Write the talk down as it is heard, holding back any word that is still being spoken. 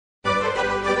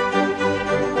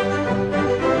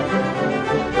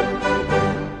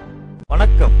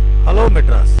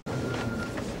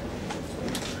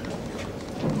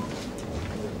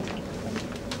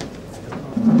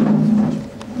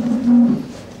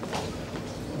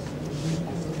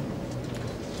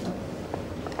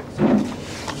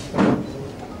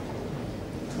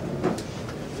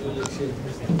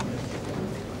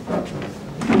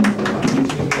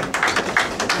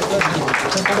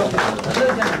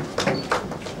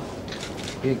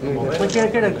Wales,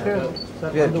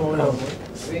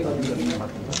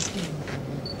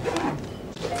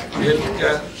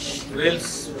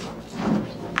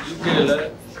 UK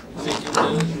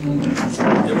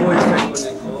MOI sign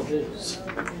பண்ணிருக்கோம்.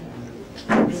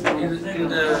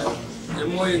 இந்த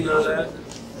MOI-னால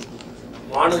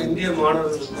இந்திய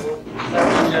மாணவர்களுக்கும்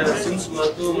இந்திய SIMS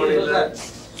மருத்துவமனையில்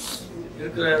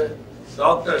இருக்கிற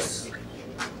டாக்டர்ஸ்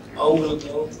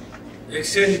அவங்களுக்கும்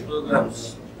எக்ஸ்சேஞ்ச் ப்ரோக்ராம்ஸ்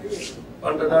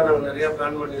பண்ணுறதா நாங்கள் நிறையா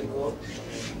பிளான் பண்ணியிருக்கோம்.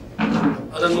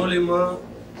 அதன் மூலிமா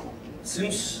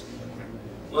SIMS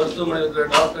மருத்துவமனையில் இருக்கிற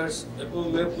டாக்டர்ஸ்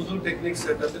எப்பவுமே புது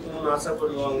டெக்னிக்ஸை கற்றுக்கணும்னு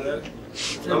ஆசைப்படுவாங்க.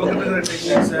 நமக்கு இருக்கிற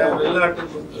டெக்னிக்ஸை வெளிநாட்டு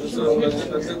இருக்கிறவங்களுக்கு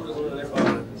கற்றுக் கொடுக்கணும்னு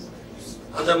நினைப்பாங்க.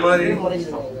 அந்த மாதிரி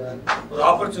ஒரு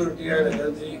ஆப்பர்ச்சுனிட்டியாக எனக்கு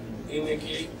கருதி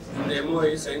இன்னைக்கு இந்த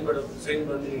MOI சைன்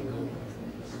பண்ணியிருக்கோம்.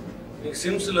 இன்னைக்கு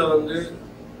SIMSல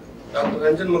டாக்டர்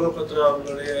ரஞ்சன் மகபத்ரா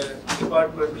அவங்களுடைய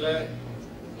டிபார்ட்மெண்ட்டில்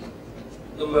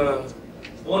நம்ம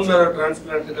போன் மேரோ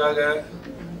டிரான்ஸ்பிளான்ட்டுக்காக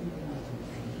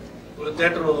ஒரு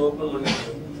தியேட்டர் ஒன்று ஓப்பன்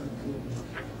பண்ணியிருக்கோம்.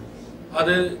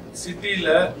 அது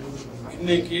சிட்டியில்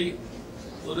இன்னைக்கு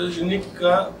ஒரு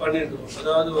யூனிக்காக பண்ணியிருக்கோம்.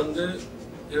 அதாவது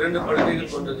 2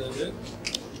 படுக்கைகள் கொண்டது.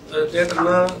 அது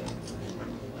தியேட்டர்னா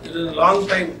இது லாங்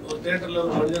டைம் ஒரு தியேட்டரில்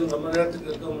ஒரு மனிதன் ரொம்ப நேரத்துக்கு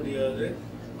இருக்க முடியாது.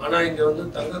 ஆனால் இங்கே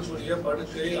தங்கக்கூடிய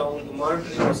படுக்கை அவங்களுக்கு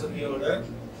மானிட்டரிங் வசதியோட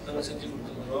நாங்கள் செஞ்சு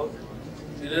கொடுத்துருக்குறோம்.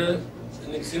 இது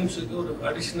இன்னைக்கு SIMSக்கு ஒரு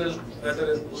அடிஷ்னல்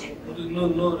வெதர்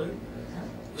இன்னொரு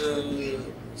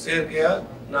செயற்கையாக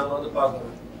நாங்கள்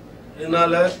பார்க்குறோம்.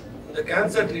 இதனால இந்த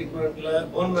கேன்சர் ட்ரீட்மெண்ட்டில்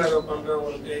போன் மேரோ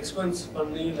பண்ணுறவங்களுக்கு எக்ஸ்பென்ஸ்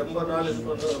பண்ணி ரொம்ப நாள் இது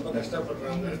பண்ணுறது ரொம்ப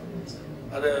கஷ்டப்படுறாங்க.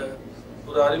 அதை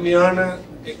ஒரு அருமையான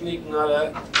டெக்னிக்னால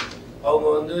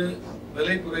அவங்க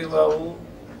விலை குறைவாகவும்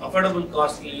அஃபோர்டபுள்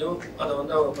காஸ்ட்லேயும் அதை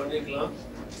அவங்க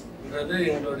பண்ணிக்கலாம்ன்றது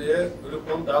எங்களுடைய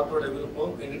விருப்பம், டாக்டரோட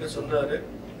விருப்பம். என்கிட்ட சொன்னார்.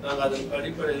 நாங்கள் அதன்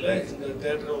அடிப்படையில் இந்த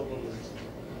தியேட்டரை ஓப்பன்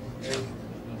பண்ணுவோம்.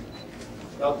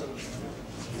 Doctor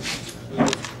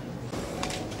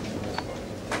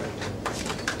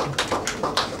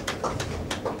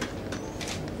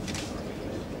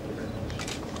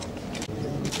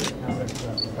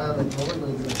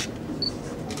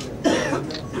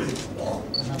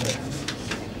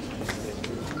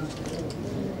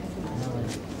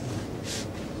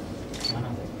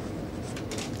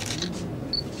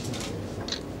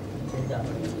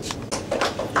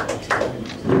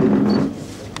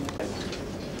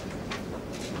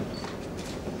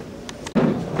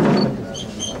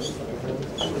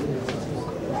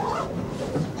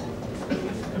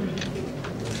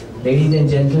Ladies and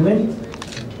gentlemen,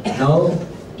 now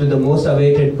to the most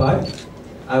awaited part.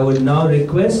 I would now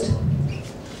request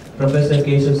Professor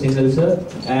Keshav Singhal sir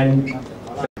and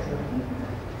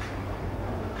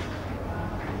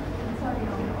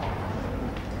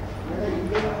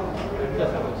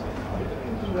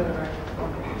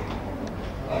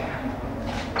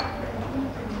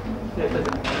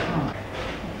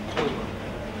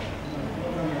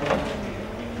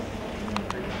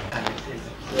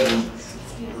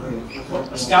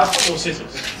Scalpel or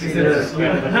scissors? Scissors.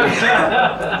 Thank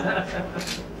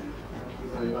you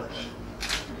very much.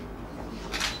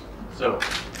 So,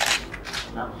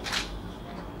 now.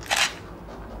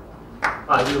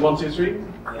 Alright, do 1, 2, 3.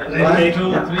 Ready, 2,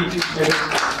 3.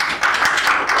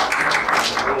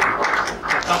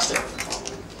 Fantastic.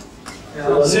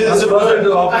 Scissors are going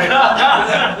to operate.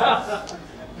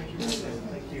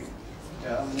 Thank you.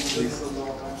 Please.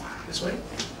 This way.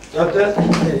 Doctor?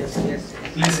 Yes, yes.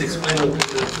 Please explain what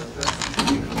it is.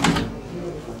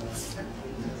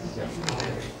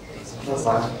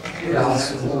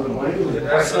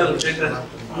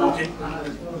 Okay.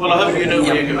 Well, I hope you know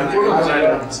where you're going to go.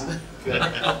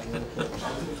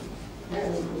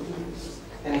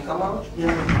 can you come out?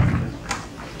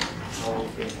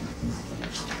 Okay.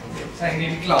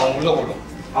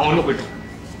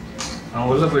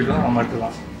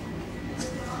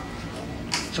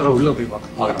 चलो उल्लो போய்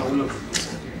பார்க்கலாம்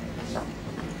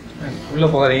உள்ள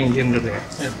போகாதீங்க இங்க இருந்தது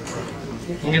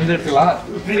இங்க இருந்து எடுக்கலாம்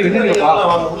பின்னாடி வெண்ணிலப்பா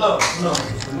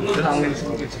அங்க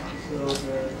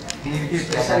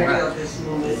Specialty of this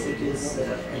room is it is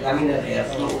laminar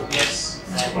airflow. Yes.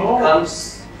 And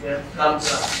it comes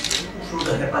through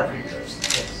the HEPA filters.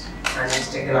 Yes. And it's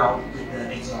taken out with the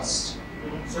exhaust.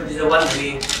 So it is a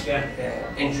one-way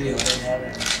entry over there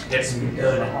and gets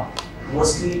filtered.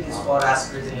 Mostly it is for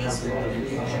aspergillus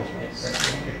infection.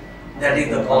 That is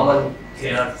the common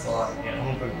care for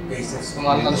patients.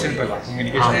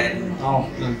 And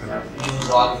use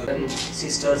all the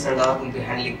sisters and all will be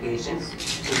handling patients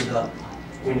through the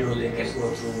window. They can go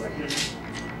through and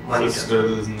monitor.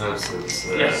 Sisters, nurses.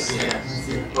 Yes.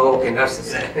 Okay, nurses.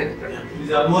 It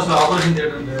is almost operation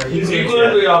theatre. It's equal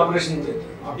to your operation theatre.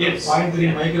 Up to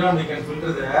 0.3 micron we can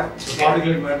filter the air, the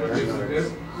particulate matter will be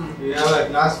filtered. We have a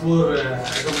class 4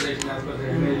 recommendation as per the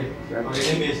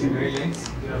NMAC guidelines.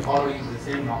 We are following the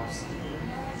same norms.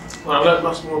 Well, I've learned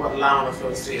much more about laminar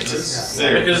flow theatres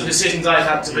because decisions I've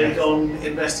had to make on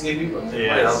investing in new ones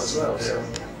as well. So.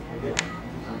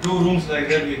 2 rooms like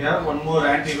that we have, 1 more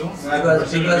anti-room.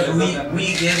 Because we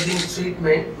gave them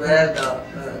treatment where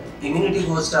the immunity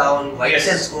goes down, white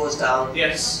cells goes down,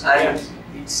 Yes. and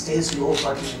it stays low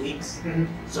for 2 weeks.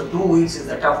 So 2 weeks is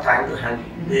a tough time to handle.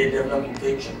 They develop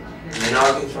infection. It may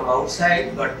not be from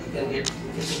outside, but you can get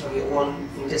infection from your own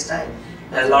intestine.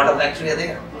 There's a lot of bacteria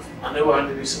there. I know we're going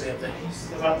to do something at the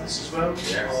Heath about this as well.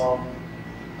 Yes.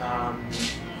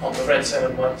 On the red cell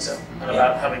and white cell, and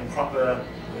about having proper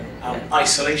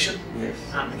isolation Yes.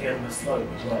 and again the flow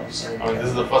as well. So This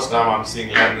is the first time I'm seeing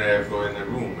laminar airflow in a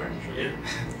room actually.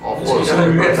 Of course.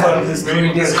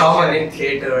 It is common in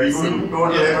theaters. You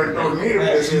don't ever told me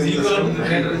this is You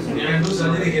can do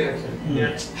surgery here actually.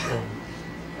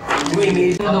 We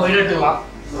need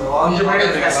So all the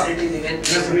facilities, even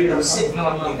if we don't sick, we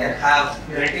can have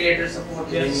ventilator support,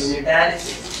 even unit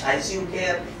dialysis, ICU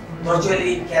care.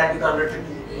 Virtually it can be converted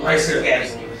to ICU care.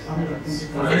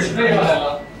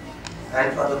 And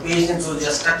for the patients who are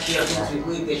just stuck here for 3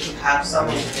 weeks, they should have some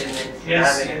entertainment,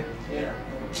 Yes. having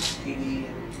TV,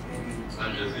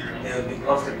 and maybe they will be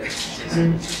comfortable.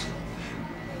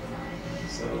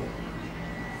 So,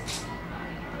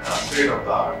 straight of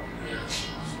the art.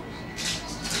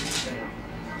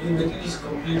 The material is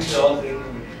completely all green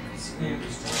materials.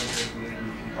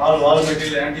 All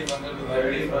material antifungal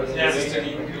ready for the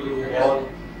All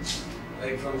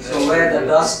right from there. so where the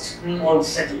dust won't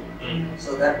settle, so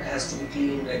that has to be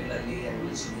cleaned regularly and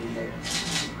we should be like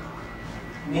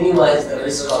minimize the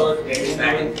risk of getting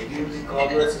back infected. Use the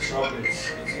corners and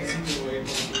shortcuts. It's easy to wait.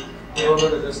 However,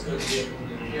 the just cut here.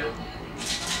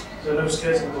 So no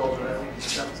skirting involved, I think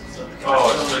it's Oh,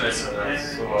 it's finished.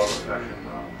 That's so out of fashion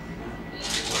now.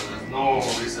 Well, there's no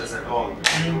recess at all.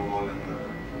 You go in the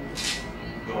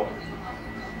door.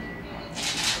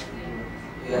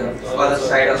 Yeah, the other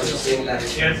side of the same line.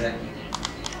 Exactly.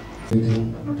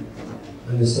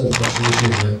 Minister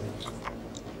Pachamoothoo here.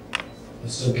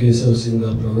 Mr. Keshav Singh,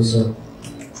 Professor,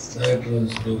 Director of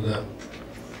this program.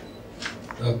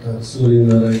 Dr. Surya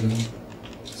Narayanan,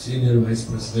 Senior Vice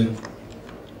President.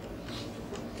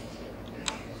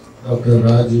 Dr.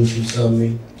 Raju Shivsami,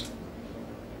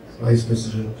 Vice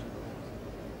President.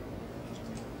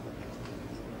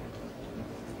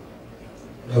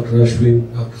 Dr. Ashwin,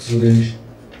 Dr. Suresh,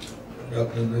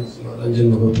 Dr. Ranjan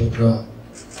Mahapatra.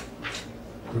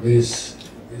 Today's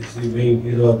is the main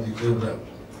hero of the program.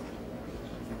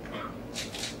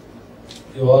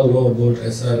 You all know about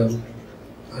SRM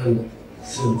and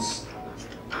SIMS.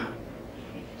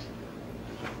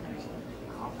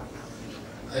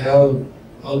 I have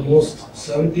almost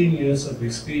 17 years of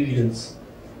experience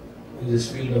in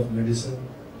this field of medicine.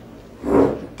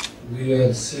 We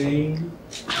are seeing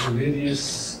the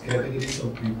various categories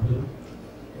of people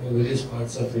in various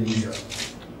parts of India,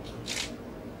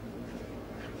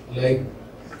 like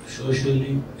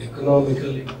socially,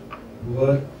 economically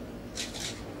poor,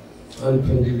 and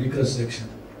from the weaker section.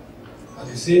 At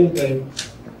the same time,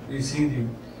 we see the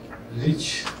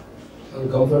rich and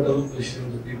comfortable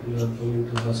position the people are coming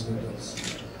to hospitals.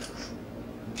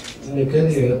 In a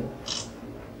career,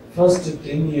 first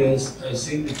 10 years I've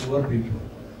seen the poor people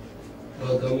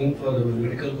who are coming for the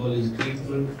medical college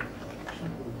treatment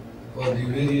for the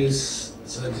various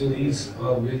surgeries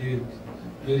or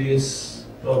various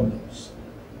problems.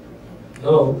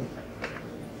 Now,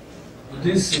 with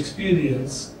this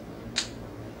experience,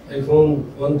 I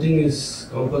found one thing is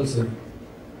compulsory.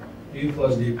 If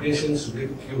for the patients to get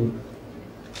cured,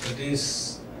 that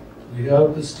is, we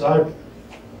have to start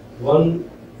one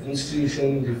institution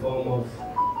in the form of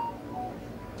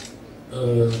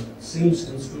SIMS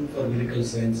Institute for Medical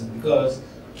Sciences, because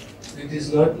it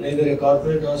is not neither a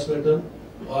corporate hospital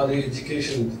or an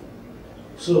education.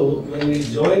 So when we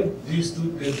join these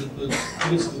two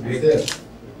things together,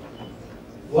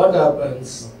 what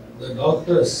happens? The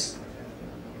doctors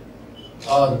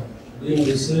are doing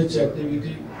research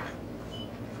activity.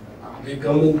 They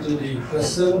come into the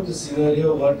present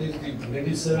scenario, what is the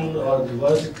medicine or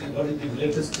what is the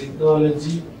latest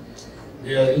technology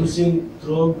they are using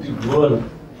throughout the world.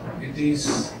 It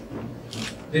is,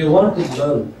 they want to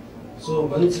learn. So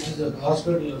once it is a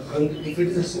hospital, if it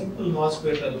is a simple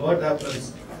hospital, what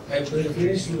happens? I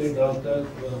finish my doctor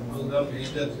program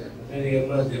either in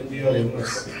MS, MD or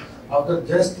MS. After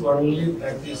just only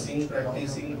practicing,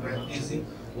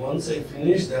 once I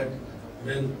finish that,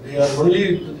 then they are only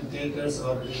into the theatres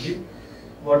or in the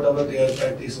whatever they are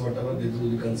practice, whatever they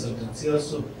do, the consultancy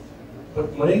also.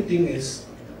 But my thing is,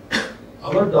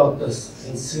 our doctors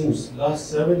in SIMS, last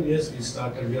 7 years we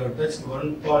started, we have touched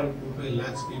 1.25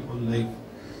 lakhs people life,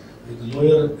 with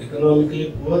lower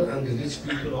economically poor and the rich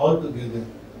people all together.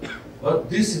 But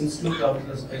this institute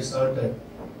after I started,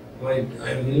 I am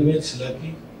very much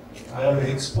lucky. I have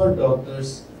expert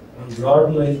doctors and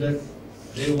broad-minded.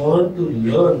 They want to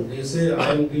learn. They say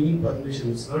I am giving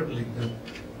permission. It's not like that.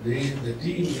 The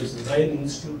team is 9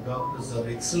 institute doctors are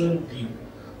excellent team.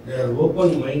 They are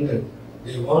open-minded.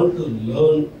 They want to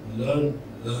learn.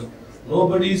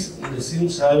 Nobody is in the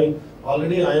SIMS having,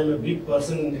 already I am a big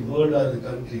person in the world or the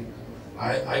country.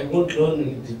 I won't learn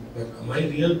anything. But my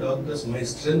real doctors, my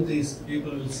strength is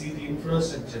people will see the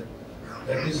infrastructure.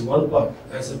 That is one part.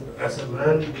 As a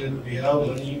man, we have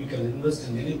money, we can invest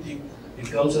in anything.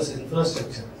 It comes as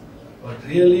infrastructure. But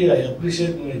really, I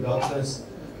appreciate my doctors.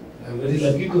 I am very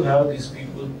lucky to have these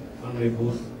people on my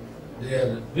board. They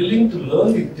are willing to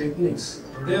learn the techniques.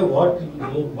 Today, what you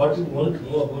know, what you want to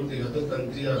know about the other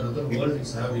country or other world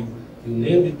is having, you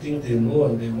name the thing they know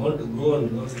and they want to go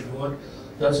and learn it.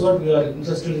 That's what we are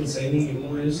interested in signing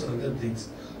MOUs and other things.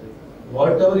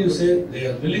 Whatever you say, they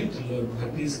are willing to learn.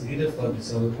 That is needed for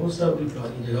this. Most of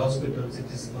the hospitals,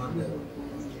 it is not there.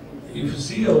 If you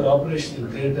see our operation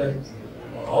theatre,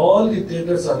 all the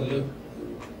theatres are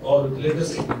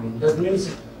latest equipment. That means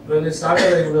when I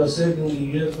started, I would have said in the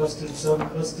year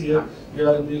first year, we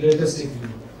are in the latest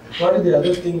equipment. What is the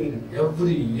other thing we do?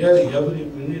 Every year, every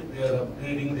minute, they are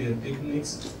upgrading their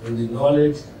techniques and the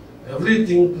knowledge,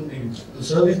 everything to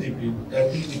service the people. That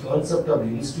is the concept of the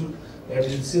institute. That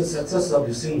is the success of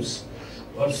the SIMS.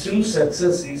 But SIMS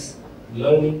success is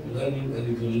learning,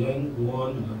 and if you learn, go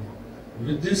on learning.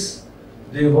 With this,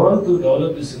 they want to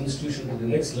develop this institution to the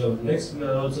next level. Next, we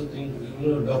are also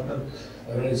thinking, doctor,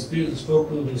 when I spoke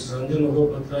to Mr. Ranjan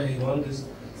Mahopatra, he wants this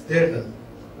theatre.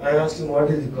 I asked him, what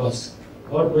is the cost?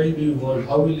 Why do you want?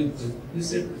 How will you? He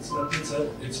said, it's nothing, sir,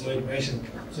 it's my passion.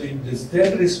 So if this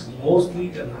theatre is mostly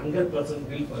and 100%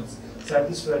 built for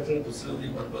satisfaction to serve the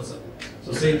purpose of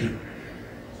society.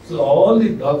 So all the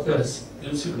doctors,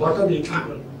 you see, what are the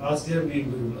equipment? Last year,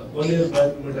 1 year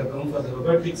back, we might have come for the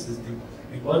robotics system.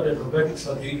 We bought that robotics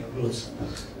for 8 crores.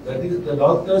 That is, the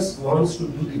doctors wants to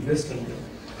do the best and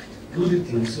do the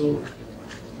thing. So,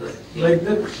 like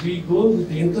that, we go with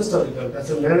the interest of the doctor.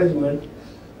 As a management,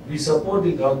 we support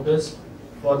the doctors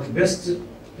for the best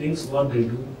things what they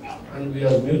do, and we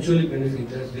are mutually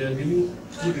benefited. They are giving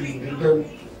good in return.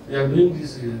 They are doing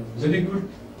this very good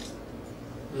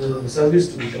service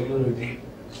to the community,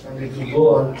 and it will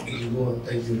go on. It will go on.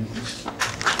 Thank you very much.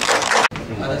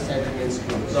 Other side remains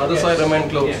closed. The other side remained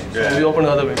closed. Yeah. And we opened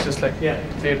the other way, just like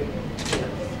theatre.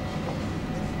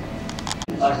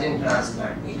 Urgent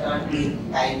transplant. We can't be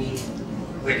tiny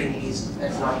waiting list.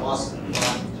 That's not possible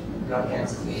for blood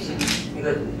cancer patients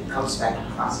because it comes back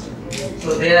faster.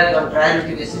 So there on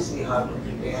priority basis we have to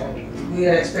prepare. We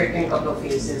are expecting a couple of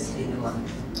cases in a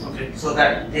month. Okay. So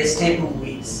that they stay 2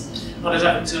 weeks. What is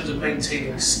that in terms of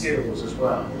maintaining skills as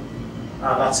well?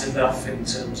 That's enough in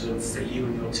terms of for you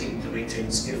and your team to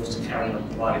maintain skills to carry on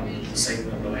providing the same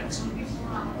level of excellence.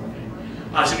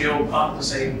 I assume you're part of the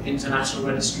same international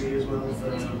registry as well for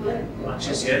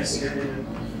matches, yes? Yeah.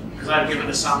 Because I've given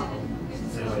a sample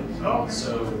for it,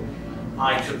 so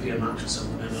I could be a match for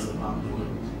someone in another part of the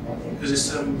world. Because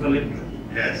it's Berlin.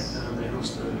 Yes. They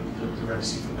host the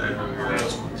registry for their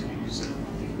Wales point of view. So.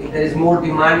 If there is more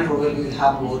demand, probably we'll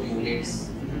have more units.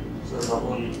 So the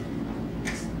whole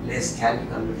place can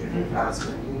be converted to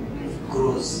transplant.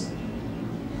 Grows.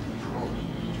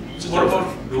 So what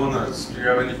about donors? Do you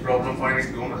have any problem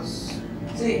finding donors?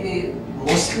 See,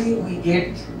 mostly we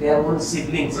get their own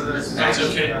siblings. That's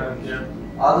okay. Yeah.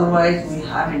 Otherwise, we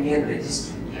have Indian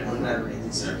registry, donor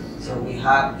registry. So we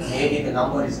have, maybe the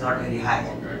number is not very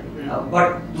high.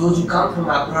 But those who come from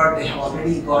abroad, they have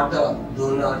already got the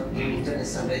donor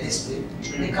international registry.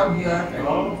 They come here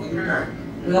and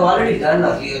we have already done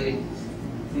earlier in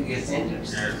previous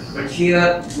centers. But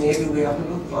here, maybe we have to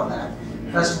look for that.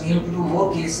 First, we have to do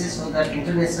more cases so that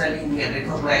internationally we can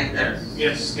recognize that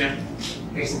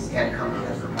patients can come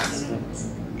here for transplant.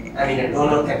 I mean, a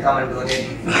donor can come and donate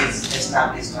if he is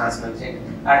established transplant center.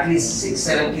 At least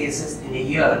 6-7 cases in a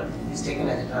year is taken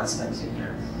as a transplant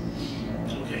center.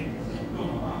 Okay.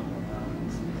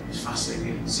 It's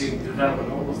fascinating seeing the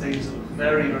development of all the things that look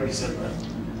very, very similar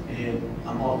in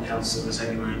a modern health service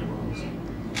anywhere in the world.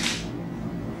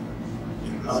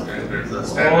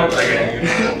 Standard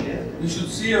again. You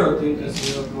should see our thinkers.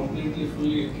 We are completely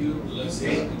fully equipped, like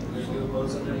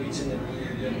 80% in each and every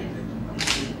area.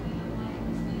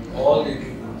 All the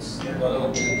equipments,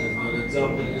 development and other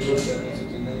example,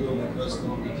 neuro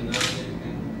microscope, everything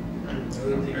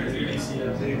is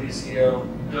 3D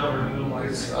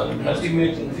it's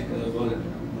ultimate in the world.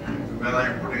 When are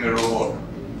you putting a robot?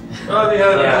 No, we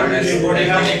have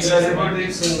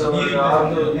robotics in our arm.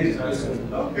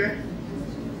 Okay.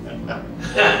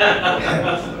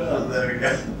 Well, there we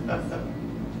go.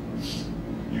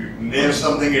 You name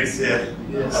something, it's here.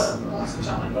 Yes.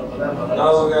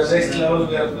 Now we are next level,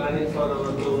 we are planning for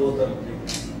our chemotherapy.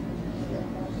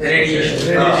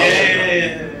 Radiation.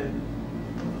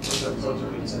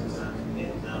 In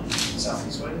South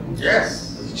East Wales.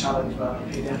 Yes. There's a challenge about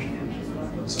paediatric entry for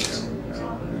that.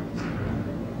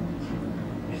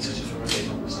 It's such a terrific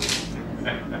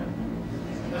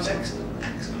That's excellent.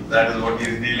 Excellent. That is what he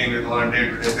is dealing with on a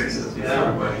day-to-day basis. Yeah.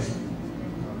 Everybody.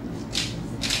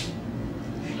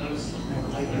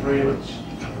 Thank you very much.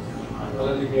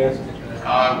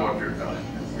 I want your time.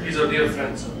 He's a dear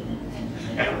friend, so.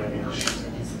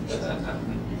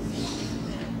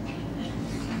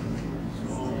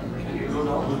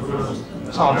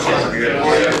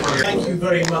 Thank you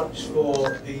very much for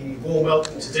the warm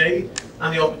welcome today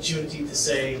and the opportunity to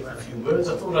say a few words.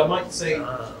 I thought I might say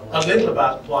a little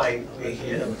about why we're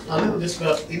here, a little just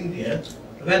about India,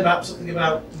 and then perhaps something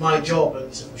about my job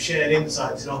and some shared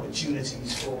insights and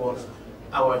opportunities for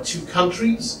our two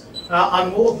countries,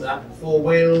 and more than that, for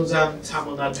Wales and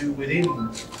Tamil Nadu within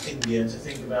India to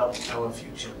think about our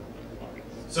future.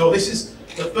 So this is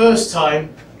the first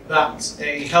time that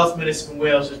a health minister from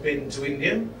Wales has been to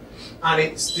India, and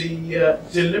it's the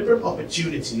deliberate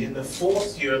opportunity in the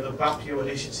 4th year of the BAPIO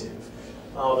initiative,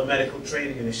 the medical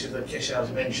training initiative that Keshav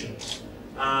has mentioned,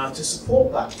 to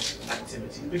support that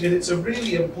activity, because it's a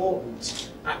really important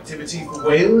activity for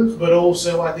Wales, but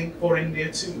also I think for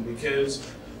India too, because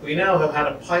we now have had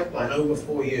a pipeline over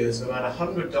 4 years of about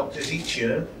 100 doctors each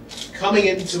year coming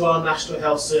into our National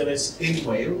Health Service in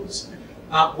Wales,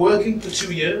 working for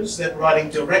 2 years. They're providing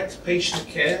direct patient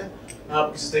care,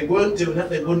 because if they weren't doing that,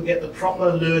 they wouldn't get the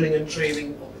proper learning and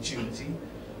training opportunity.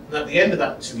 And at the end of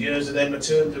that 2 years, they then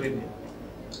return to India.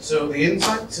 So the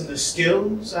insights and the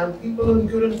skills, and people learn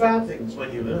good and bad things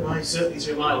when you learn. I certainly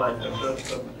through my life have learned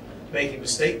from making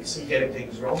mistakes and getting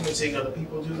things wrong, and seeing other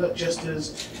people do that just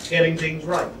as getting things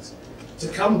right. To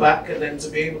come back and then to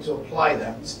be able to apply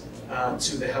that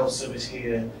to the health service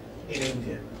here in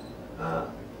India.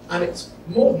 And it's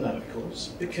more than that, of course,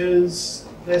 because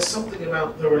there's something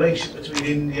about the relationship between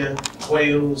India,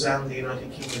 Wales and the United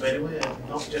Kingdom anyway, and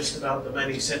not just about the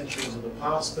many centuries of the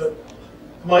past, but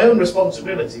my own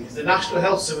responsibility. The National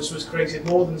Health Service was created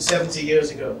more than 70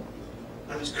 years ago.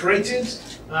 And it was created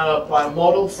by a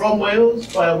model from Wales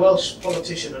by a Welsh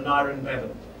politician, Aneurin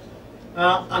Bevan.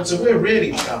 And so we're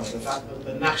really proud of the fact that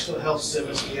the National Health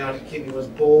Service in the United Kingdom was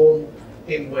born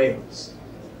in Wales.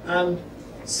 And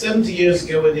 70 years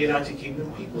ago in the United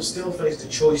Kingdom, people still faced a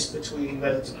choice between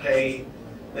whether to pay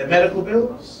their medical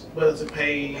bills, whether to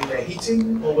pay their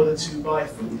heating, or whether to buy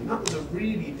food. And that was a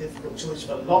really difficult choice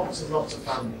for lots and lots of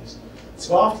families.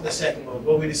 So after the Second World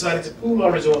War, we decided to pool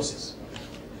our resources.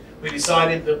 We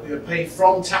decided that we would pay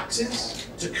from taxes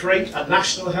to create a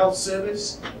national health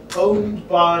service owned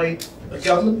by the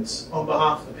government on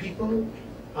behalf of the people,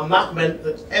 and that meant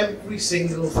that every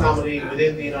single family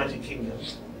within the United Kingdom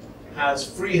has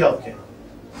free healthcare.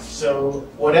 So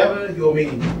whatever your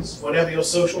means, whatever your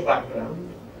social background,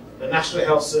 the National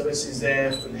Health Service is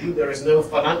there for you. There is no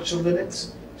financial limit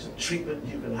to the treatment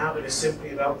you can have. It is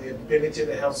simply about the ability of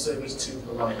the health service to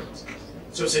provide it.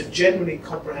 So it's a genuinely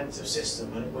comprehensive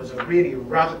system, and it was a really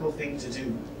radical thing to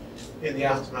do in the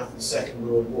aftermath of the Second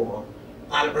World War.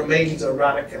 And it remains a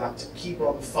radical act to keep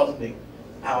on funding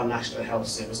our National Health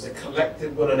Service, the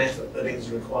collective will and effort that is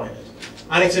required.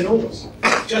 And it's enormous.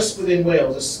 Just within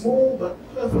Wales, a small but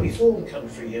perfectly formed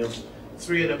country of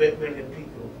 3 and a bit million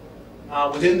people,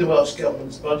 within the Welsh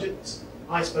Government's budget,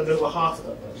 I spend over half of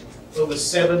that budget, over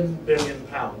 £7 billion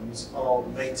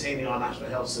on maintaining our National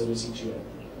Health Service each year.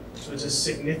 So it's a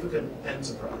significant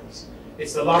enterprise.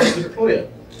 It's the largest employer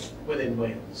within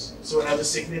Wales, so it has a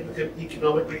significant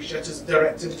economic reach as a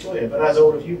direct employer. But as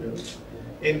all of you know,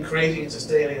 in creating and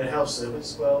sustaining a health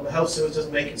service, well, the health service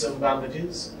doesn't make its own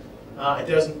bandages. It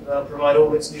doesn't provide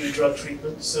all its new drug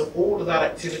treatments. So all of that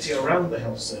activity around the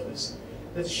health service,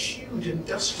 there's huge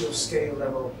industrial scale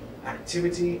level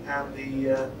activity, and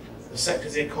the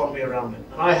sector's economy around it.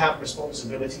 And I have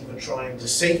responsibility for trying to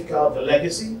safeguard the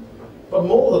legacy, but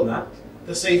more than that,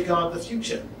 to safeguard the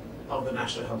future of the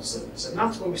National Health Service. And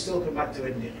that's where we still come back to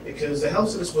India, because the health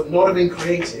service would not have been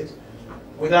created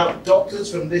without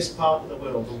doctors from this part of the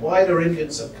world. The wider Indian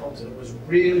subcontinent was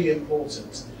really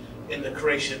important in the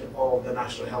creation of the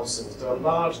National Health Service. There are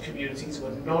large communities who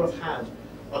would not have had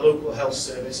a local health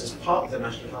service as part of the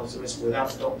National Health Service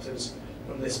without doctors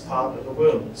from this part of the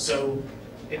world. So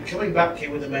in coming back here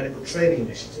with the Medical Training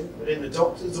Initiative, within the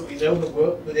doctors that we know have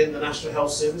worked within the National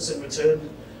Health Service and returned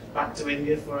back to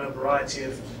India for a variety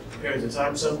of periods of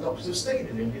time, some doctors have stayed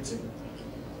in India too.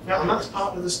 Now, and that's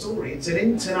part of the story. It's an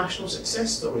international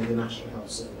success story, the National Health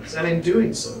Service, and in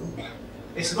doing so,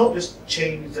 it's not just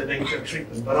changed the nature of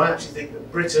treatment, but I actually think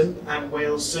that Britain and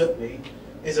Wales certainly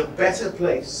is a better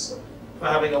place for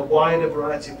having a wider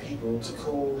variety of people to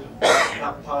call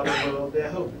that part of the world their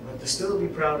home, and to still be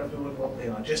proud of who and what they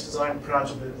are. Just as I'm proud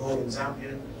to be born in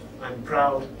Zambia, I'm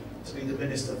proud to be the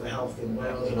Minister for Health in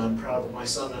Wales, and I'm proud that my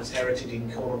son has heritage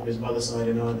in Cornwall from his mother's side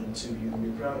in Ireland too. You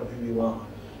can be proud of who you are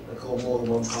and call more than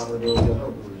one part of the world your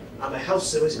home. And the health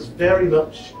service is very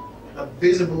much a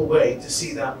visible way to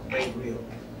see that made real.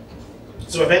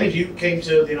 So if any of you came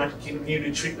to the United Kingdom and you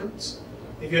needed treatment,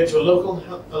 if you went to a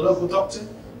local doctor,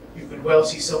 you could well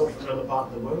see someone from another part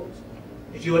of the world.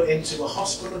 If you went into a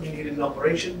hospital and you needed an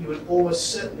operation, you would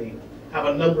almost certainly have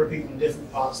a number of people in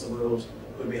different parts of the world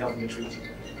who would be helping to treat you.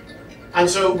 And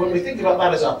so when we think about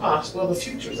that as our past, well, the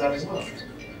future is that as well.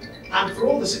 And for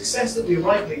all the success that we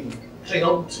rightly cling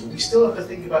on to, we still have to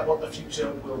think about what the future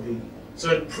will be.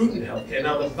 So in prudent healthcare,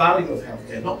 now the value of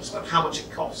healthcare, not just about how much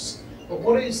it costs, but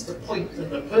what is the point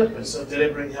and the purpose of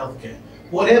delivering healthcare?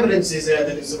 What evidence is there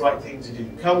that it's the right thing to do?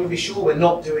 Can we be sure we're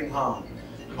not doing harm?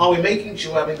 Are we making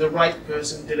sure we're having the right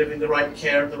person delivering the right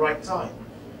care at the right time?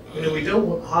 You know, we don't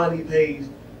want highly paid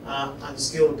and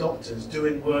skilled doctors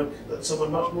doing work that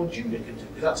someone much more junior can do,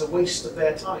 because that's a waste of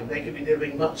their time. They could be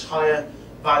delivering much higher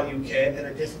value care in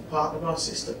a different part of our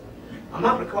system. And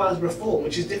that requires reform,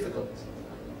 which is difficult.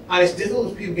 And it's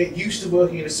difficult if people get used to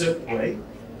working in a certain way,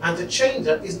 and to change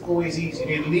that isn't always easy.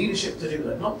 You need leadership to do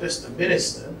that, not just the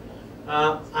minister.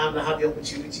 And I had the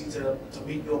opportunity to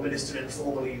meet your minister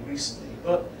informally recently,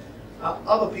 but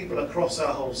other people across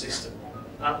our whole system,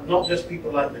 not just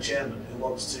people like the chairman who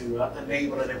wants to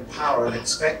enable and empower and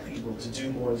expect people to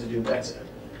do more and to do better,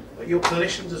 but your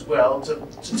clinicians as well to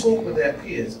talk with their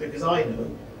peers, because I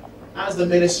know, as the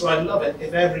minister, I'd love it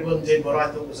if everyone did what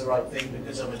I thought was the right thing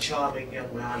because I'm a charming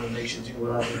young man and they should do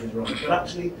what I think is right. But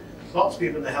actually, lots of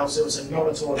people in the health service are not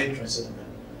at all interested in that.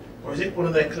 Whereas if one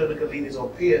of their clinical leaders or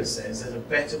peers says there's a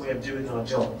better way of doing our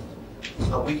job,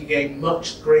 and we can gain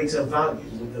much greater value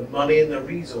with the money and the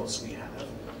resource we have,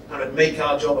 and it make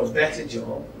our job a better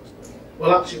job,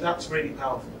 well actually that's really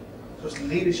powerful. Because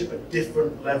leadership at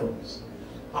different levels.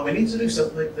 And we need to do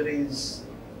something that is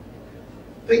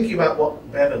thinking about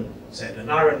what Bevan said, and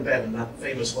Aaron Bevan, that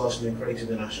famous Welshman who created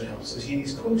the National Health Service,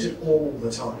 he's quoted all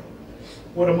the time.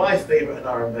 One of my favourite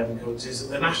Aaron Bevan quotes is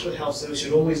that the National Health Service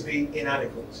should always be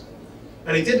inadequate.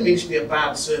 And he didn't mean it should be a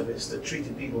bad service that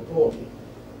treated people poorly.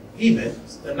 He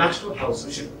meant the National Health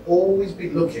Service should always be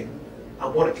looking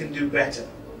at what it can do better.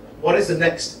 What is the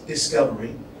next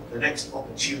discovery, the next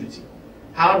opportunity?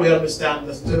 How do we understand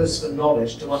the thirst for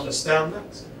knowledge to understand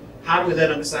that? How do we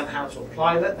then understand how to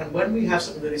apply that? And when we have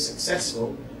something that is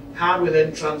successful, how do we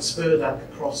then transfer that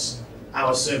across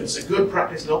our service? A good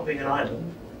practice not being an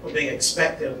island, but being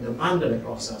expected and demanded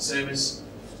across our service,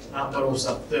 but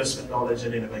also that thirst for knowledge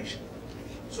and innovation.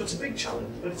 So it's a big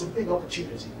challenge, but it's a big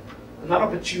opportunity. And that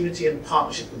opportunity in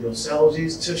partnership with yourselves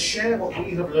is to share what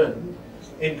we have learned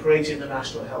in creating the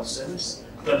National Health Service,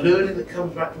 the learning that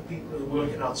comes back from people who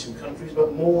work in our two countries,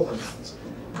 but more than that.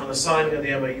 And the signing of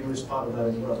the MOU is part of that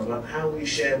as well, about how we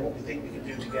share what we think we can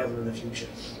do together in the future.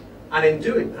 And in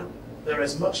doing that, there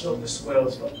is much not just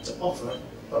Wales to offer,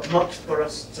 but much for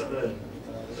us to learn.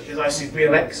 Because I see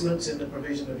real excellence in the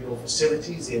provision of your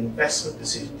facilities, the investment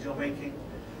decisions you're making,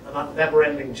 and that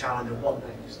never-ending challenge of what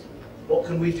next. What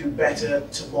can we do better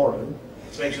tomorrow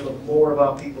to make sure that more of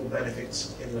our people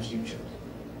benefits in the future?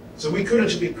 So we could and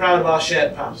should be proud of our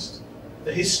shared past.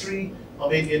 The history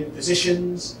of Indian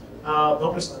physicians,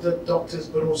 not just the doctors,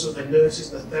 but also the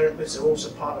nurses, the therapists are also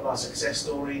part of our success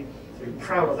story. So we're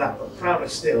proud of that, but prouder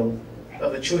still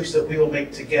of the choice that we will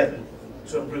make together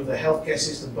to improve the healthcare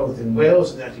system both in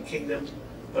Wales and the United Kingdom,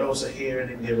 but also here in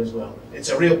India as well. It's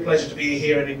a real pleasure to be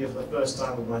here in India for the first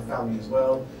time with my family as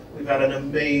well. We've had an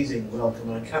amazing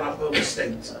welcome. I cannot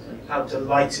overstate how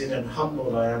delighted and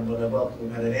humbled I am by the welcome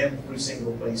we've had in every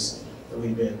single place that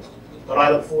we've been. But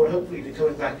I look forward, hopefully, to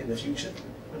coming back in the future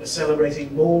and to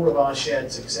celebrating more of our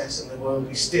shared success in the world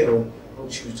we still will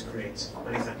choose to create.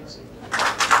 Many thanks.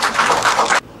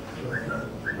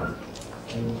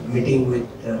 Meeting with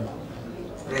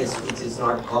press, which is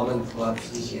not common for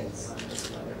physicians.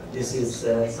 This is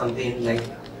something like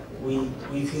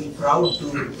we feel proud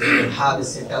to have a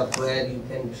setup where you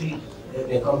can treat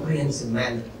in a comprehensive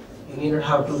manner. You need not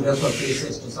have to refer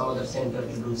cases to some other center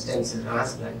to do stem cell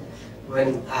transplant.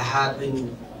 When I have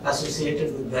been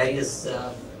associated with various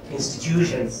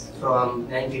institutions from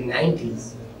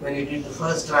 1990s, when we did the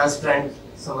first transplant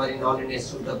somewhere in All India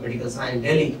Institute of Medical Science,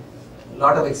 Delhi, a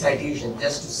lot of excitation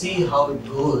just to see how it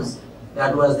goes.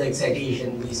 That was the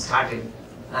excitation we started.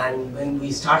 And when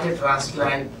we started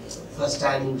transplant, first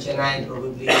time in Chennai,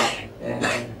 probably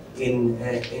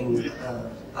in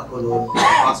Apollo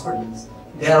hospitals.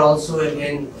 There also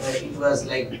again, it was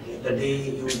like the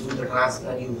day you do the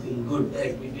transplant, you feel good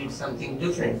that we did something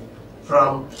different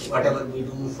from whatever we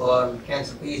do for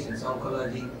cancer patients,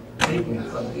 oncology treatment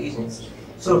for the patients.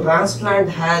 So transplant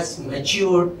has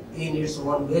matured in its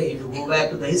own way. If you go back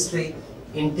to the history,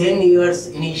 in 10 years,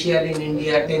 initially in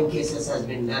India, 10 cases has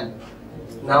been done.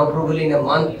 Now probably in a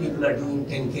month, people are doing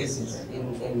 10 cases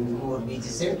in more BG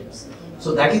centers.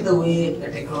 So that is the way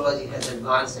the technology has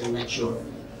advanced and matured.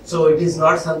 So it is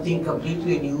not something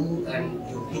completely new and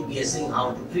you keep guessing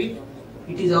how to treat.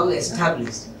 It is all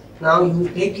established. Now you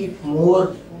take it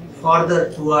more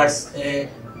further towards a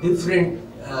different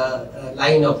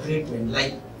line of treatment.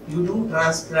 Like you do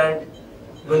transplant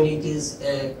when it is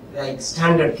a like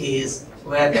standard case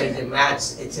where there is a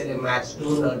matched HLA matched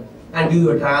donor and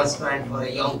do a transplant for a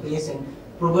young patient.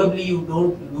 Probably you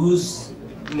don't lose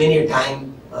many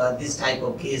time this type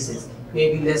of cases.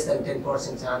 Maybe less than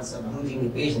 10% chance of losing a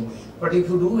patient. But if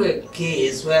you do a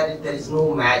case where there is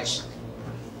no match,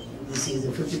 this is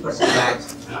a 50% match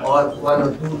or 1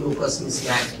 or 2 locus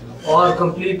mismatch or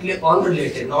completely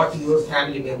unrelated, not your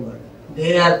family member,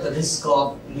 there the risk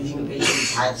of losing a patient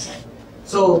is higher side.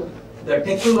 So the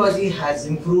technology has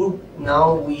improved.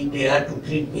 Now we dare to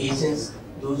treat patients,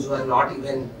 those who are not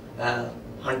even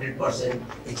 100%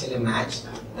 HLA matched,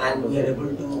 and we are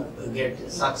able to get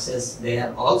success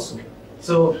there also.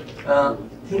 So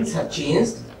things have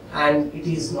changed, and it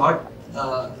is not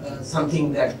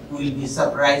something that we will be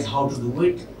surprised how to do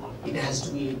it. It has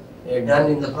to be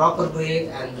done in the proper way,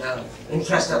 and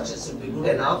infrastructure should be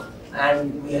good enough.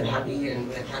 And we are happy and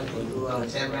we are thankful to our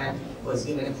chairman who has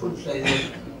given a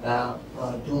full-fledged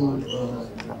 2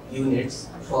 units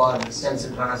for stem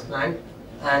cell transplant,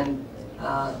 and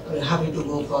we are happy to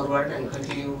go forward and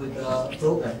continue with the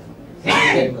program. Thank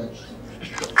you very much.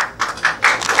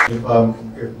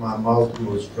 If my mouth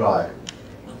goes dry,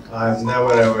 I've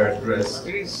never ever addressed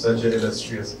such an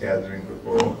illustrious gathering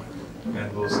before,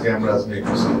 and those cameras make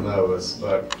me so nervous,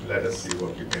 but let us see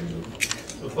what you can do.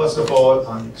 So first of all,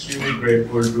 I'm extremely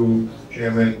grateful to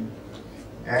Chairman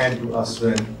and to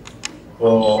Aswin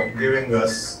for giving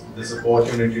us this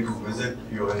opportunity to visit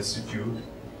your institute,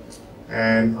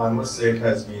 and I must say it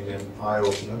has been an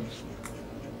eye-opener.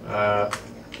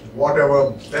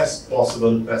 Whatever best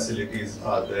possible facilities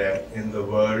are there in the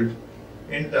world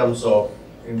in terms of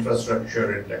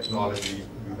infrastructure and technology,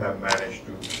 you have managed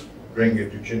to bring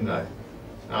it to Chennai.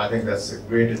 I think that's a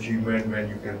great achievement when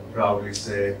you can proudly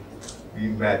say we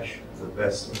match the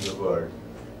best in the world.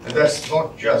 And that's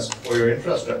not just for your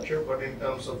infrastructure, but in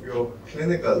terms of your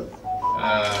clinical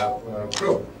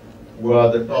group, who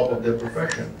are the top of their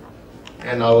profession.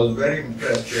 And I was very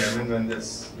impressed, Chairman, when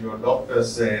your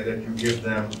doctors say that you give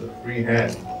them the free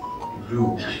hand to do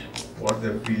what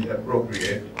they feel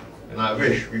appropriate. And I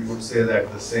wish we could say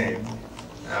that the same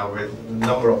with a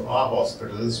number of our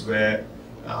hospitals where,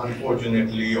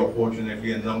 unfortunately or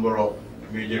fortunately, a number of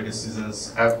major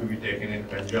decisions have to be taken in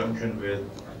conjunction with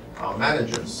our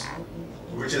managers,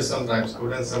 which is sometimes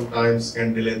good and sometimes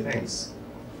can delay things.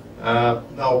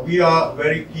 Now, we are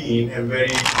very keen and very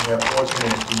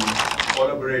fortunate to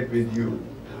collaborate with you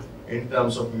in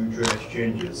terms of mutual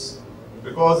exchanges,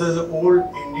 because there's an old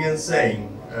Indian saying,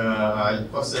 I'll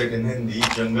first say it in Hindi,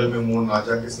 "Jungle mein moor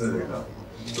nacha kisne dekha."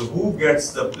 So who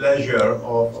gets the pleasure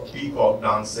of a peacock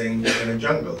dancing in a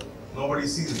jungle? Nobody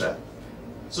sees that.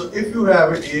 So if you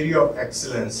have an area of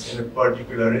excellence in a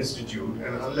particular institute,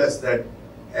 and unless that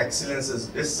excellence is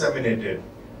disseminated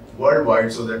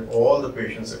worldwide so that all the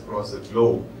patients across the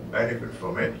globe benefit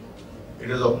from it, it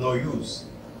is of no use.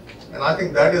 And I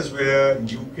think that is where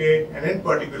UK, and in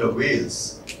particular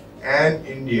Wales, and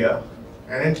India,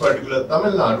 and in particular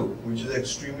Tamil Nadu, which is an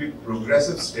extremely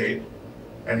progressive state,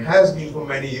 and has been for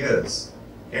many years,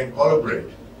 can collaborate.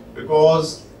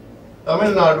 Because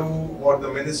Tamil Nadu, what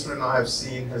the minister and I have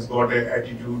seen, has got an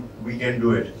attitude, we can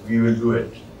do it, we will do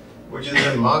it, which is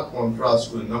in marked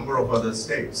contrast to a number of other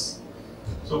states.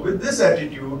 So with this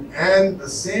attitude and the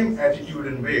same attitude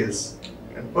in Wales,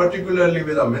 and particularly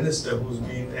with a minister who's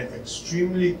been an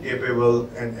extremely capable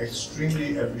and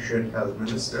extremely efficient health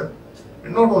minister,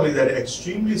 And not only that,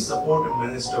 extremely supportive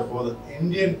minister for the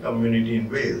Indian community in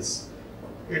Wales.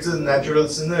 It's a natural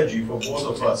synergy for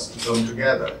both of us to come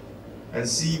together and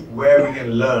see where we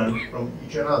can learn from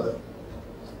each another.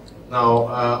 Now,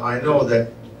 I know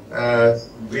that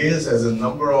Wales has a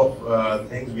number of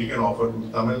things we can offer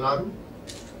to Tamil Nadu,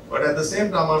 but at the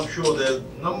same time, I'm sure there's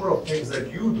a number of things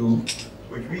that you do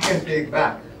which we can take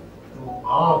back to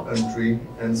our country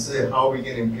and say how we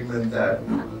can implement that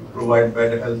to provide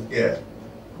better health care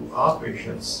to our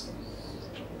patients.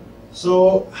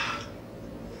 So,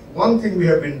 one thing we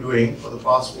have been doing for the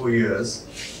past 4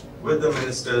 years with the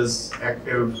minister's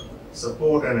active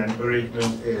support and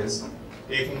encouragement is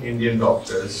taking Indian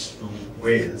doctors to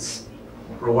Wales,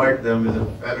 provide them with a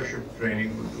fellowship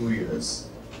training for 2 years.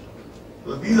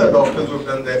 So these are doctors who have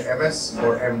done their MS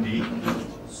or MD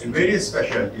in various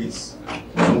specialties.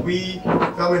 So we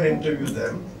come and interview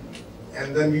them,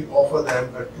 and then we offer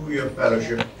them a 2-year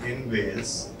fellowship in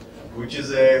Wales, which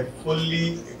is a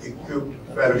fully equipped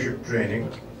fellowship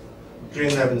training.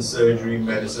 Train them in surgery,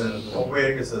 medicine, or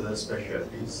various other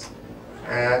specialties.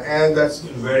 And that's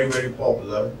been very, very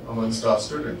popular amongst our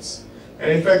students. And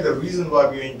in fact, the reason why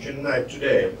we're in Chennai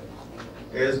today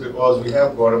is because we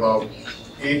have got about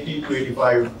 80 to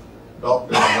 85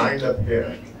 doctors lined up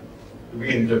here to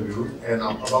be interviewed, and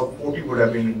about 40 would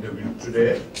have been interviewed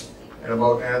today, and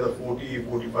about another 40,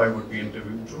 45 would be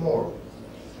interviewed tomorrow.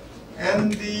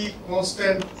 And the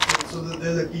constant, so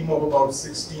there's a team of about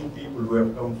 16 people who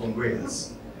have come from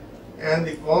Wales. And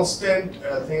the constant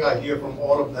thing I hear from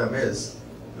all of them is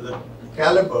the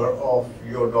caliber of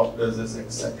your doctors is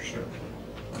exceptional.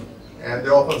 And they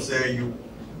often say you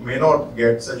may not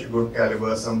get such a good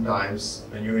caliber sometimes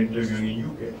when you're interviewing in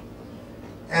UK.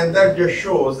 And that just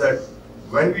shows that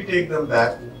when we take them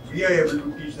back, we are able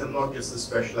to teach them not just the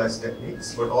specialized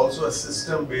techniques, but also a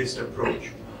system-based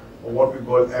approach, or what we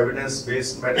call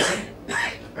evidence-based medicine.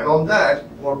 And on that,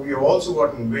 what we have also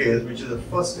got in Wales, which is the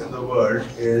first in the world,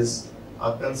 is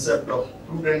a concept of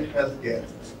prudent healthcare.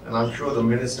 And I'm sure the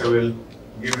minister will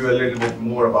give you a little bit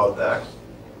more about that.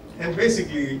 And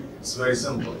basically, it's very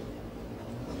simple.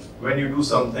 When you do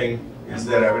something, is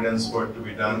there evidence for it to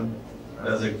be done?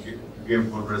 Does it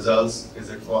give good results? Is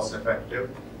it cost effective?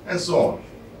 And so on.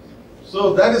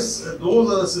 So that is, those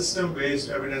are the system-based,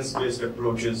 evidence-based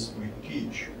approaches we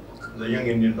teach the young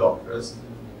Indian doctors.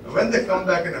 And when they come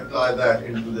back and apply that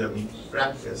into their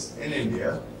practice in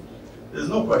India, there's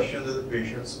no question that the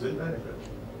patients will benefit.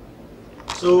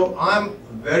 So I'm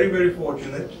very, very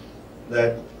fortunate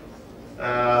that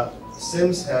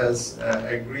SIMS has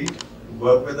agreed to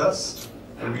work with us,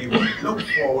 and we look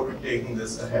forward to taking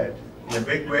this ahead in a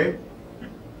big way,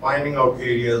 finding out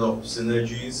areas of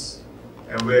synergies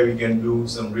and where we can do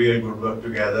some real good work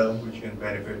together which can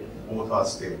benefit both our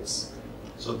states.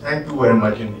 So thank you very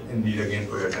much indeed again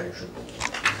for your attention.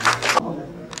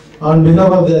 On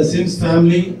behalf of the SIMS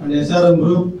family and SRM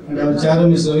group and our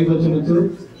chairman Mr. Ravi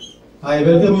Pachamoothoo, I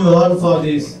welcome you all for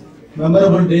this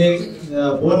memorable day,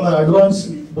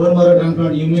 Advanced Bone Marrow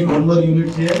Transplant Unit, one more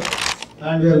unit here.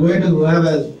 And we are going to have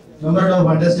a memorandum of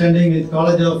understanding with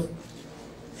College of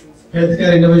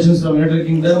Healthcare Innovations from United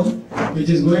Kingdom, which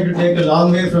is going to take a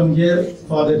long way from here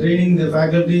for the training the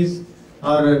faculties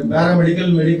are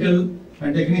paramedical, medical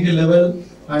and technical level,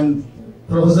 and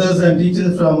professors and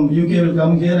teachers from UK will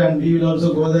come here, and we will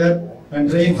also go there and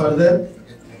train further.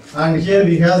 And here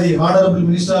we have the Honorable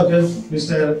Minister of Health,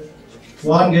 Mr.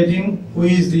 Vaughan, who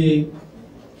is the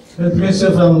Health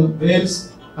Minister from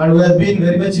Wales, and who has been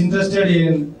very much interested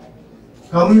in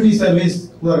community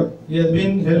service work. He has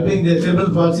been helping the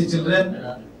cerebral palsy children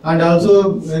and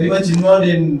also very much involved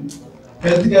in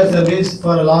healthcare service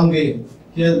for a long way.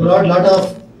 He has brought a lot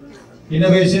of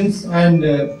innovations and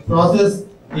process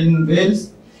in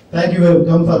Wales. Thank you for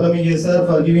coming here, sir,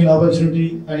 for giving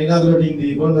opportunity and inaugurating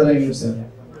the bone marrow unit, sir.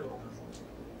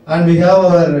 And we have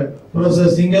our Professor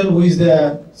Singhal, who is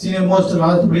the senior most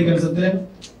orthopedic consultant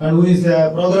and who is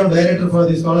the program director for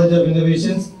this College of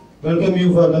Innovations. Welcome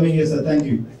you for coming here, sir. Thank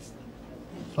you.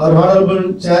 Our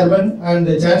Honorable Chairman and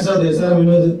the Chancellor of the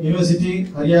SRM University,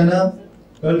 Haryana,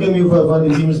 welcome you for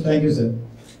this event. Thank you, sir.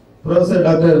 Professor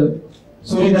Dr.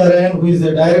 Suri Narayan, who is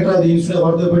the Director of the Institute of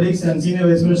Orthopedics and Senior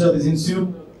Vice President of this Institute.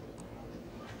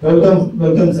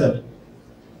 Welcome, sir.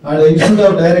 And the Institute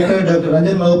of Director, Dr.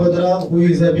 Ranjan Mahapatra, who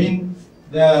is the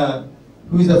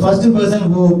first person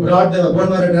who brought the bone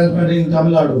marrow transplant in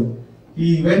Tamil Nadu.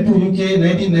 He went to UK in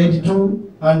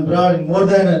 1992 and brought more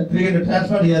than 300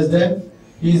 transplants he has done.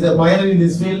 He is the pioneer in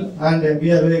this field, and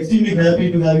we are extremely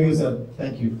happy to have you, sir.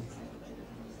 Thank you.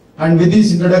 And with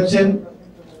this introduction,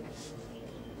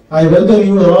 I welcome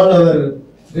you all, our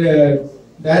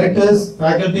directors,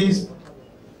 faculties,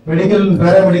 medical and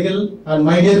paramedical, and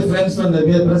my dear friends from the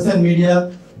press and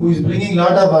media who is bringing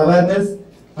lot of awareness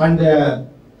and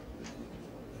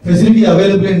facility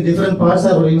available in different parts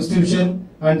of our institution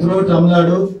and throughout Tamil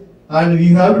Nadu. And we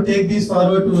have to take this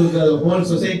forward to the whole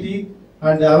society,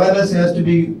 and the awareness has to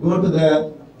be go to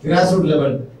the grassroots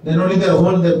level. Then only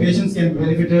the patients can be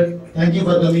benefited. Thank you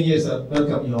for coming here, sir.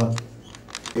 Welcome you all.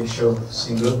 Keshav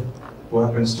Singhal, who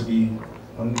happens to be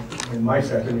in my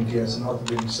fraternity as an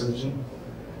orthopedic surgeon,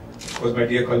 was my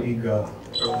dear colleague Dr.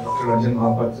 Ranjan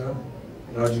Mahapatra,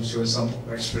 Raju Shivasam,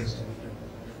 Vice President.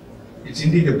 It's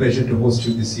indeed a pleasure to host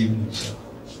you this evening, sir.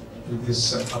 With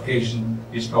this occasion,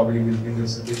 which probably will bring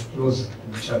us a bit closer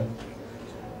to each other.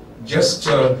 Just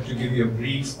to give you a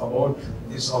brief about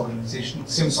this organization,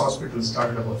 SIMS Hospital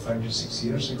started about 5 to 6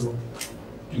 years ago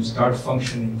to start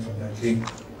functioning from that day.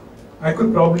 I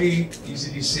could probably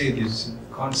easily say this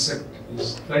concept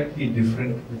is slightly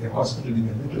different with a hospital with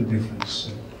a little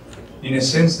difference. In a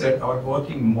sense that our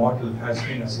working model has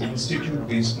been as an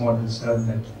institute-based model rather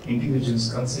than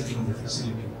individuals consulting the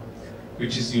facility,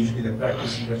 which is usually the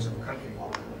practice in the rest of the country.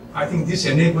 I think this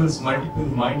enables multiple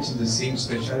minds in the same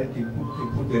specialty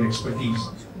to put their expertise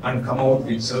and come out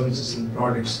with services and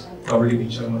products probably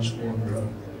which are much more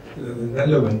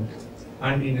relevant.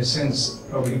 And in a sense,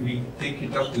 probably we take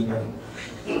it up to the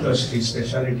tertiary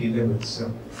specialty levels.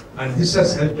 And this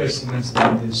has helped us immensely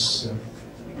in this.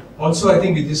 Also, I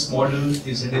think with this model,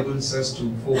 this enables us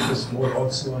to focus more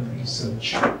also on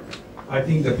research. I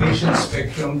think the patient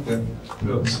spectrum,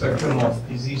 the spectrum of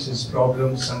diseases,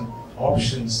 problems, and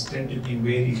options tend to be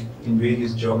varied in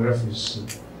various geographies.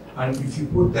 And if you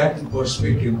put that in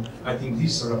perspective, I think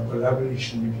this sort of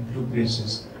collaboration between two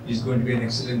places is going to be an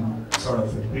excellent sort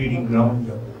of a breeding ground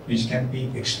which can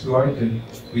be exploited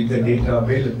with the data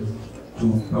available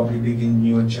to probably begin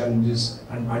newer challenges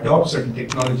and adopt certain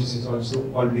technologies is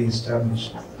also already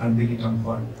established and bring it on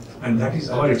board. And that is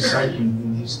our excitement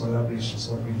in these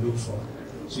collaborations, what we look for.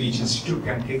 So each institute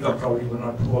can take up probably 1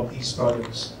 or 2 of these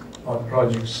products or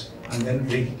projects and then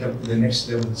take it up to the next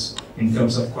levels in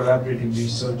terms of collaborative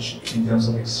research, in terms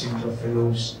of exchange of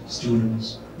fellows,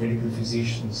 students, medical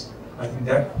physicians. I think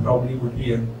that probably would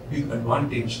be a big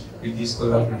advantage with these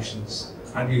collaborations.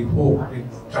 And we hope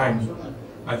with time,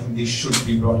 I think this should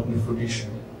be brought into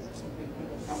fruition.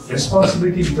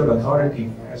 Responsibility without authority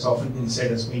has often been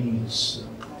said as meaningless.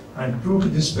 And true to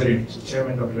this spirit,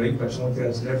 Chairman Dr. Ravi Pachamoothoo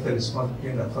has left the responsibility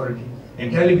and authority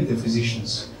entirely with the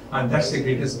physicians. And that's the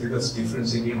biggest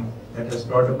difference again that has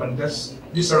brought up. And this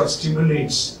sort of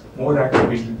stimulates more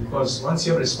activity because once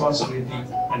you have responsibility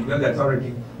and you have the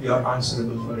authority, you are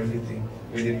answerable for everything,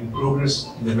 whether you progress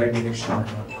in the right direction or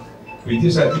not. With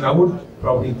this, I think I would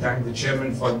probably thank the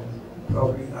chairman for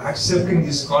probably accepting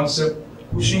this concept,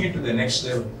 pushing it to the next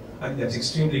level. I think that's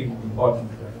extremely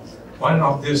important. One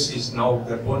of this is now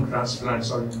the bone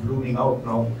transplants are blooming out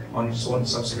now on its own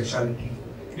subspecialty,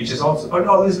 which has also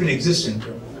always been existent.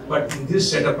 But in this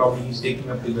setup, probably he's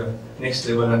taking up to the next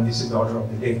level, and this is the order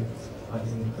of the day. I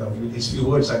think with these few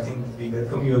words, I think we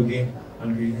welcome you again,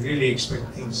 and we really expect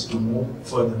things to move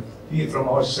further. We from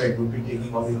our side will be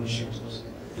taking all the initiatives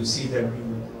to see that we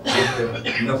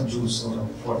get enough juice out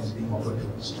of what is being offered to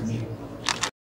us.